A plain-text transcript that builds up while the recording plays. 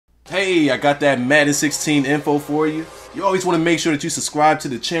Hey, I got that Madden 16 info for you. You always want to make sure that you subscribe to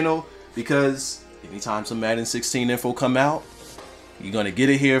the channel because anytime some Madden 16 info come out, you're going to get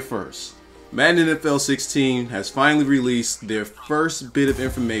it here first. Madden NFL 16 has finally released their first bit of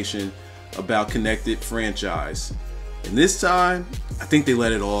information about Connected Franchise. And this time, I think they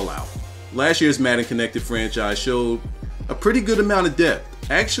let it all out. Last year's Madden Connected Franchise showed a pretty good amount of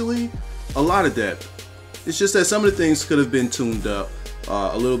depth. Actually, a lot of depth. It's just that some of the things could have been tuned up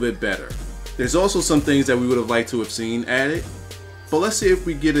a little bit better. There's also some things that we would have liked to have seen added, but let's see if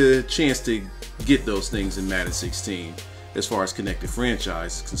we get a chance to get those things in Madden 16 as far as Connected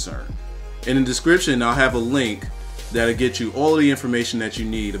Franchise is concerned. In the description, I'll have a link that'll get you all of the information that you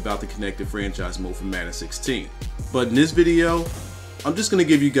need about the Connected Franchise mode for Madden 16. But in this video, I'm just going to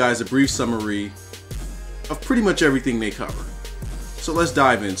give you guys a brief summary of pretty much everything they cover. So let's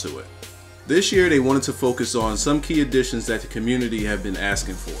dive into it. This year they wanted to focus on some key additions that the community have been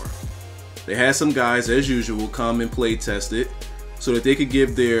asking for. They had some guys, as usual, come and play test it so that they could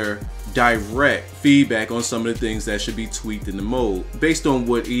give their direct feedback on some of the things that should be tweaked in the mode based on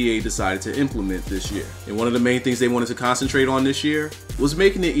what EA decided to implement this year. And one of the main things they wanted to concentrate on this year was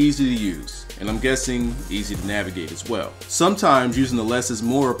making it easy to use, and I'm guessing easy to navigate as well. Sometimes using the less is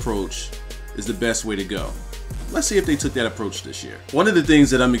more approach is the best way to go. Let's see if they took that approach this year. One of the things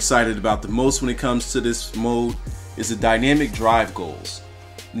that I'm excited about the most when it comes to this mode is the dynamic drive goals.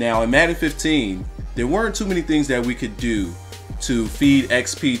 Now in Madden 15, there weren't too many things that we could do to feed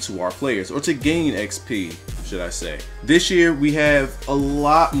XP to our players, or to gain XP, should I say. This year we have a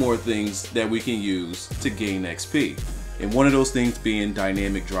lot more things that we can use to gain XP, and one of those things being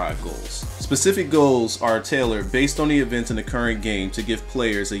dynamic drive goals. Specific goals are tailored based on the events in the current game to give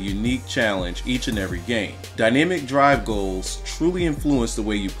players a unique challenge each and every game. Dynamic drive goals truly influence the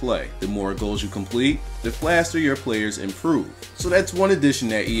way you play. The more goals you complete, the faster your players improve. So that's one addition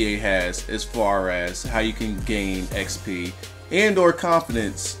that EA has as far as how you can gain XP and or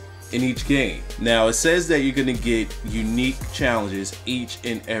confidence in each game. Now it says that you're going to get unique challenges each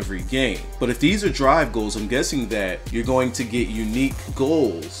and every game, but if these are drive goals, I'm guessing that you're going to get unique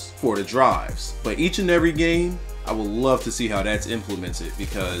goals for the drives. But each and every game, I would love to see how that's implemented,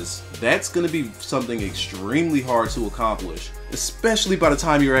 because that's going to be something extremely hard to accomplish, especially by the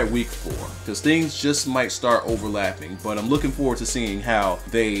time you're at week 4, because things just might start overlapping. But I'm looking forward to seeing how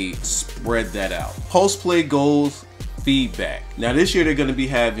they spread that out. Post-play goals feedback. Now this year they're going to be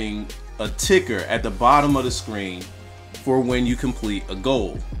having a ticker at the bottom of the screen for when you complete a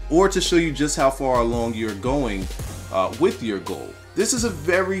goal, or to show you just how far along you're going with your goal. This is a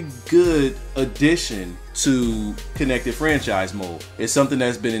very good addition to Connected Franchise mode. It's something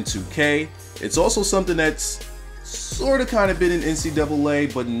that's been in 2K. It's also something that's sort of kind of been in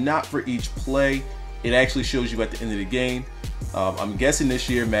NCAA, but not for each play. It actually shows you at the end of the game. I'm guessing this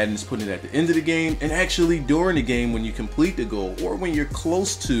year Madden is putting it at the end of the game, and actually during the game when you complete the goal, or when you're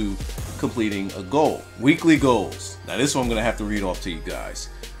close to completing a goal. Weekly goals. Now this one I'm going to have to read off to you guys.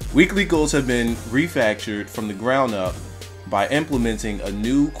 Weekly goals have been refactored from the ground up by implementing a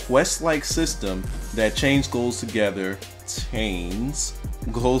new quest-like system that chains goals together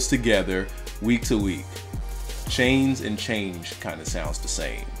week to week. Chains and change kind of sounds the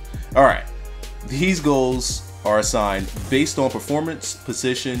same. Alright, these goals are assigned based on performance,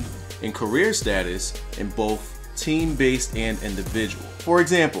 position, and career status in both team-based and individual. For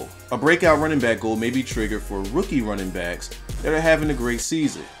example, a breakout running back goal may be triggered for rookie running backs that are having a great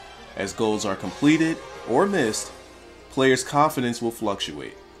season. As goals are completed or missed, players' confidence will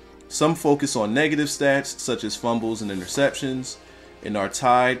fluctuate. Some focus on negative stats such as fumbles and interceptions, and are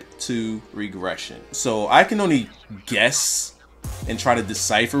tied to regression. So I can only guess and try to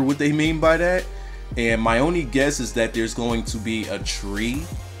decipher what they mean by that. And my only guess is that there's going to be a tree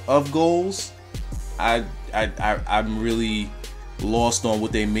of goals. I'm really lost on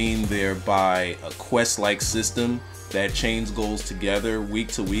what they mean there by a quest-like system that chains goals together week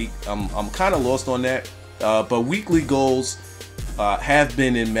to week. I'm kind of lost on that. But weekly goals have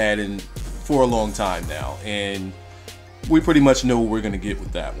been in Madden for a long time now, and we pretty much know what we're going to get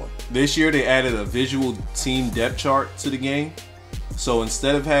with that one. This year they added a visual team depth chart to the game. So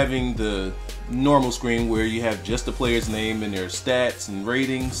instead of having the normal screen where you have just the player's name and their stats and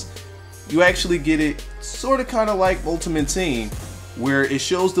ratings, you actually get it sort of kind of like Ultimate Team, where it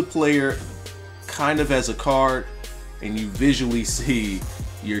shows the player kind of as a card and you visually see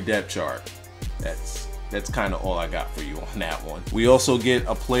your depth chart. That's kind of all I got for you on that one. We also get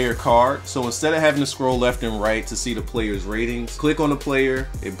a player card. So instead of having to scroll left and right to see the player's ratings, click on the player,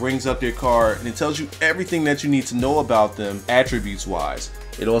 it brings up their card, and it tells you everything that you need to know about them attributes wise.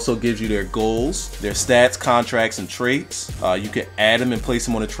 It also gives you their goals, their stats, contracts, and traits. You can add them and place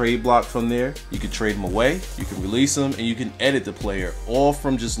them on a trade block from there. You can trade them away, you can release them, and you can edit the player, all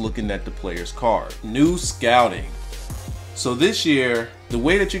from just looking at the player's card. New scouting. So this year, the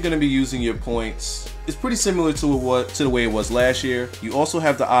way that you're going to be using your points is pretty similar to the way it was last year. You also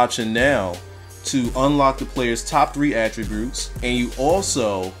have the option now to unlock the player's top 3 attributes, and you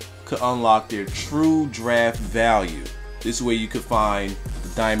also could unlock their true draft value. This way you could find the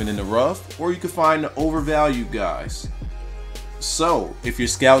diamond in the rough, or you could find the overvalued guys. So if you're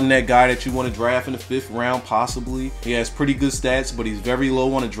scouting that guy that you want to draft in the 5th round, possibly, he has pretty good stats, but he's very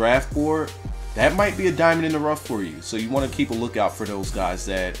low on the draft board, that might be a diamond in the rough for you. So you want to keep a lookout for those guys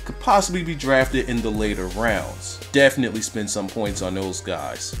that could possibly be drafted in the later rounds. Definitely spend some points on those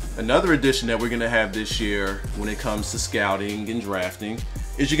guys. Another addition that we're going to have this year when it comes to scouting and drafting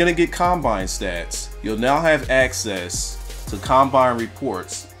is you're going to get combine stats. You'll now have access to combine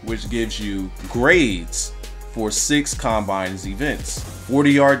reports, which gives you grades for 6 combines events: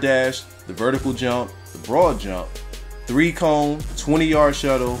 40-yard dash, the vertical jump, the broad jump, 3-cone, 20-yard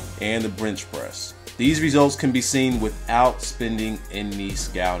shuttle, and the bench press. These results can be seen without spending any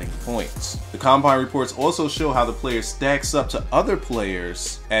scouting points. The combine reports also show how the player stacks up to other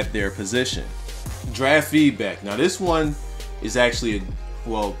players at their position. Draft feedback. Now this one is actually,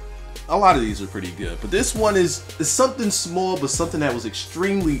 well, a lot of these are pretty good, but this one is something small, but something that was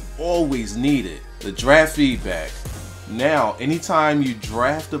extremely always needed. The draft feedback. Now, anytime you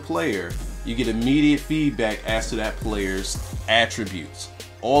draft a player, you get immediate feedback as to that player's attributes.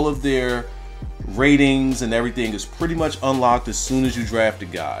 All of their ratings and everything is pretty much unlocked as soon as you draft a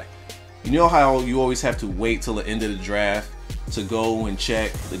guy. You know how you always have to wait till the end of the draft to go and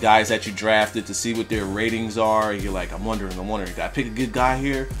check the guys that you drafted to see what their ratings are, and you're like, I'm wondering, did I pick a good guy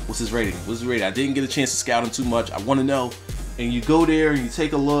here? What's his rating? What's his rating? I didn't get a chance to scout him too much. I want to know. And you go there and you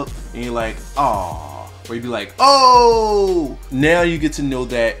take a look and you're like, oh, or you'd be like, oh, now you get to know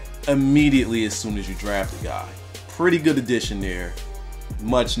that immediately as soon as you draft a guy. Pretty good addition there.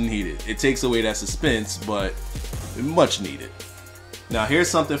 Much needed. It takes away that suspense, but much needed. Now here's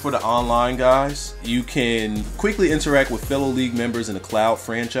something for the online guys. You can quickly interact with fellow league members in a cloud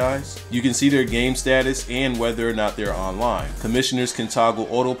franchise. You can see their game status and whether or not they're online. Commissioners can toggle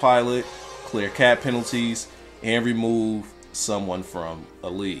autopilot, clear cap penalties, and remove someone from a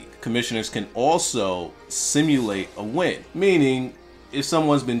league. Commissioners can also simulate a win, meaning if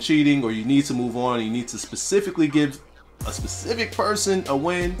someone's been cheating or you need to move on and you need to specifically give a specific person a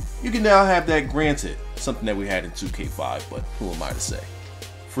win, you can now have that granted. Something that we had in 2K5, but who am I to say?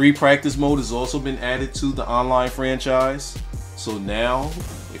 Free practice mode has also been added to the online franchise. So now,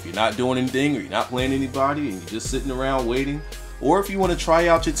 if you're not doing anything or you're not playing anybody and you're just sitting around waiting, or if you want to try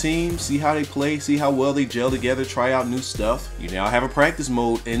out your team, see how they play, see how well they gel together, try out new stuff, you now have a practice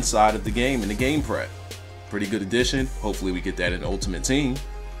mode inside of the game in the game prep. Pretty good addition. Hopefully we get that in Ultimate Team.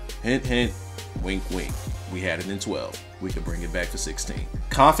 Hint, hint, wink, wink. We had it in 12. We can bring it back to 16.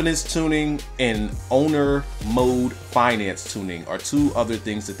 Confidence tuning and owner mode finance tuning are 2 other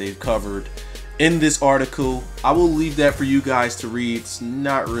things that they've covered in this article. I will leave that for you guys to read. It's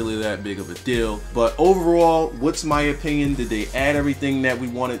not really that big of a deal. But overall, what's my opinion? Did they add everything that we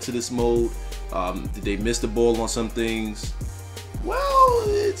wanted to this mode? Did they miss the ball on some things? Well,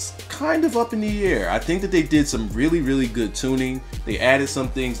 it's kind of up in the air. I think that they did some really good tuning. They added some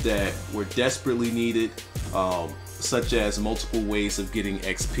things that were desperately needed, such as multiple ways of getting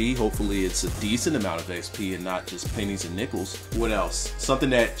XP. Hopefully it's a decent amount of XP and not just pennies and nickels. What else? Something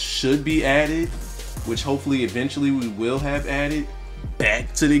that should be added, which hopefully eventually we will have added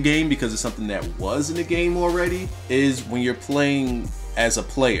back to the game because it's something that was in the game already, is when you're playing as a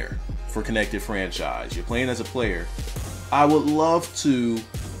player for Connected Franchise. You're playing as a player. I would love to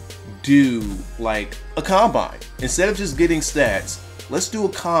do like a combine. Instead of just getting stats, let's do a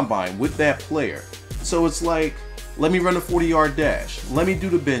combine with that player. So it's like, let me run a 40-yard dash. Let me do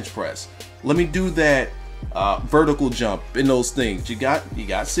the bench press. Let me do that vertical jump and those things. You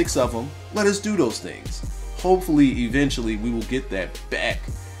got 6 of them. Let us do those things. Hopefully, eventually, we will get that back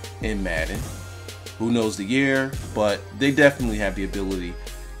in Madden. Who knows the year, but they definitely have the ability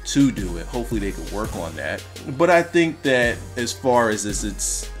to do it. Hopefully they could work on that. But I think that as far as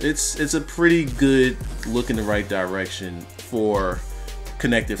this, it's a pretty good look in the right direction for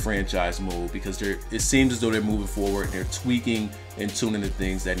Connected Franchise mode, because it seems as though they're moving forward and they're tweaking and tuning the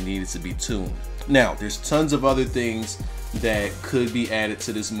things that needed to be tuned. Now, there's tons of other things that could be added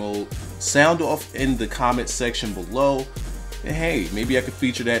to this mode. Sound off in the comment section below. And hey, maybe I could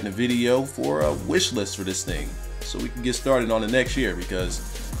feature that in a video for a wish list for this thing, so we can get started on the next year, because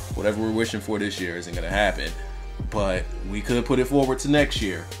whatever we're wishing for this year isn't going to happen. but we could put it forward to next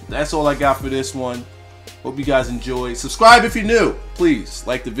year. That's all I got for this one. Hope you guys enjoyed. Subscribe if you're new. Please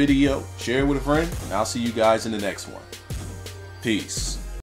like the video, share it with a friend, and I'll see you guys in the next one. Peace.